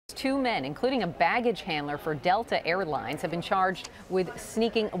Two men, including a baggage handler for Delta Airlines, have been charged with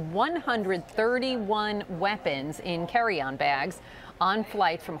sneaking 131 weapons in carry-on bags on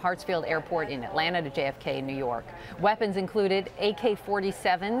flights from Hartsfield Airport in Atlanta to JFK in New York. Weapons included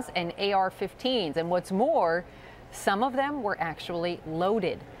AK-47s and AR-15s, and what's more, some of them were actually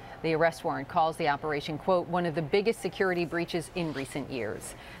loaded. The arrest warrant calls the operation, quote, one of the biggest security breaches in recent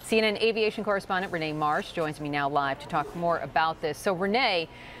years. CNN aviation correspondent Rene Marsh joins me now live to talk more about this. So, Rene,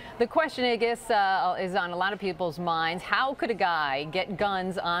 the question, I guess, is on a lot of people's minds. How could a guy get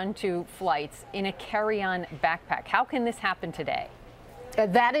guns onto flights in a carry-on backpack? How can this happen today?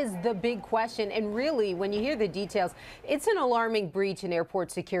 That is the big question. And really, when you hear the details, it's an alarming breach in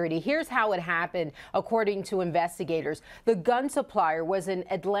airport security. Here's how it happened, according to investigators. The gun supplier was an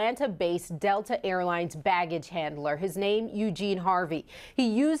Atlanta-based Delta Airlines baggage handler. His name, Eugene Harvey. He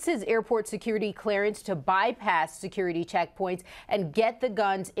used his airport security clearance to bypass security checkpoints and get the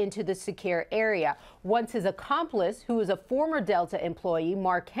guns into the secure area. Once his accomplice, who is a former Delta employee,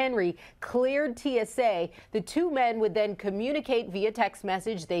 Mark Henry, cleared TSA, the two men would then communicate via text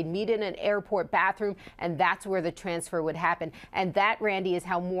message. They'd meet in an airport bathroom, and that's where the transfer would happen. And that, Randy, is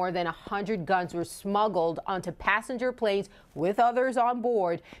how more than 100 guns were smuggled onto passenger planes with others on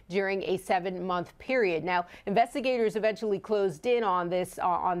board during a 7-month period. Now, investigators eventually closed in on this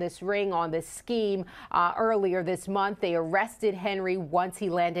scheme earlier this month. They arrested Henry once he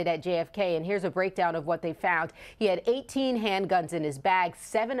landed at JFK, and here's a breakdown of what they found. He had 18 handguns in his bag.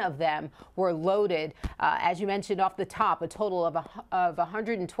 7 of them were loaded. As you mentioned off the top, a total of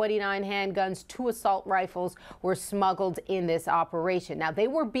 129 handguns, 2 assault rifles were smuggled in this operation. Now, they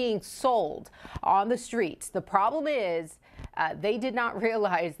were being sold on the streets. The problem is they did not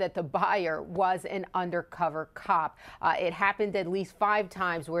realize that the buyer was an undercover cop. It happened at least 5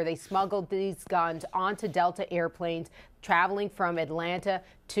 times where they smuggled these guns onto Delta airplanes traveling from Atlanta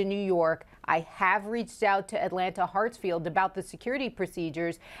to New York. I have reached out to Atlanta Hartsfield about the security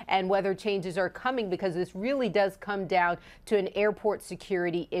procedures and whether changes are coming, because this really does come down to an airport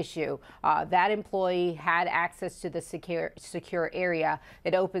security issue. That employee had access to the secure area.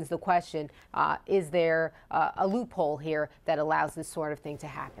 It opens the question, is there a loophole here that allows this sort of thing to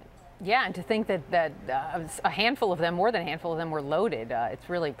happen? Yeah, and to think that a handful of them, more than a handful of them, were loaded. It's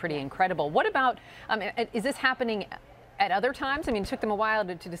really pretty incredible. What about, is this happening at other times? I mean, it took them a while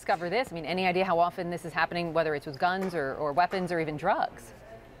to discover this. I mean, any idea how often this is happening, whether it's with guns or weapons or even drugs?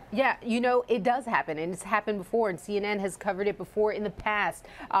 Yeah, you know, it does happen, and it's happened before, and CNN has covered it before in the past,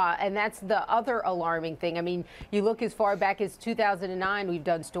 and that's the other alarming thing. I mean, you look as far back as 2009, we've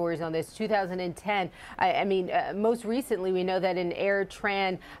done stories on this, 2010. I mean, most recently, we know that an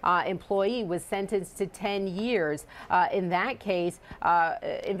AirTran employee was sentenced to 10 years. In that case,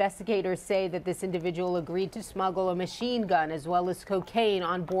 investigators say that this individual agreed to smuggle a machine gun as well as cocaine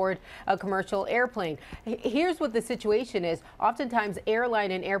on board a commercial airplane. Here's what the situation is. Oftentimes,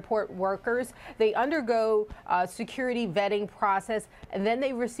 airline and airport workers, they undergo a security vetting process, and then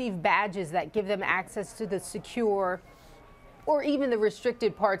they receive badges that give them access to the secure or even the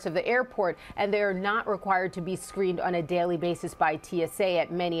restricted parts of the airport, and they are not required to be screened on a daily basis by TSA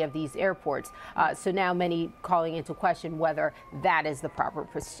at many of these airports. So now many calling into question whether that is the proper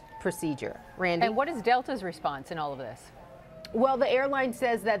procedure. Randy? And what is Delta's response in all of this? Well, the airline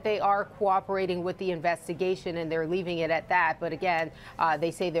says that they are cooperating with the investigation and they're leaving it at that. But again,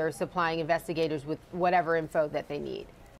 they say they're supplying investigators with whatever info that they need.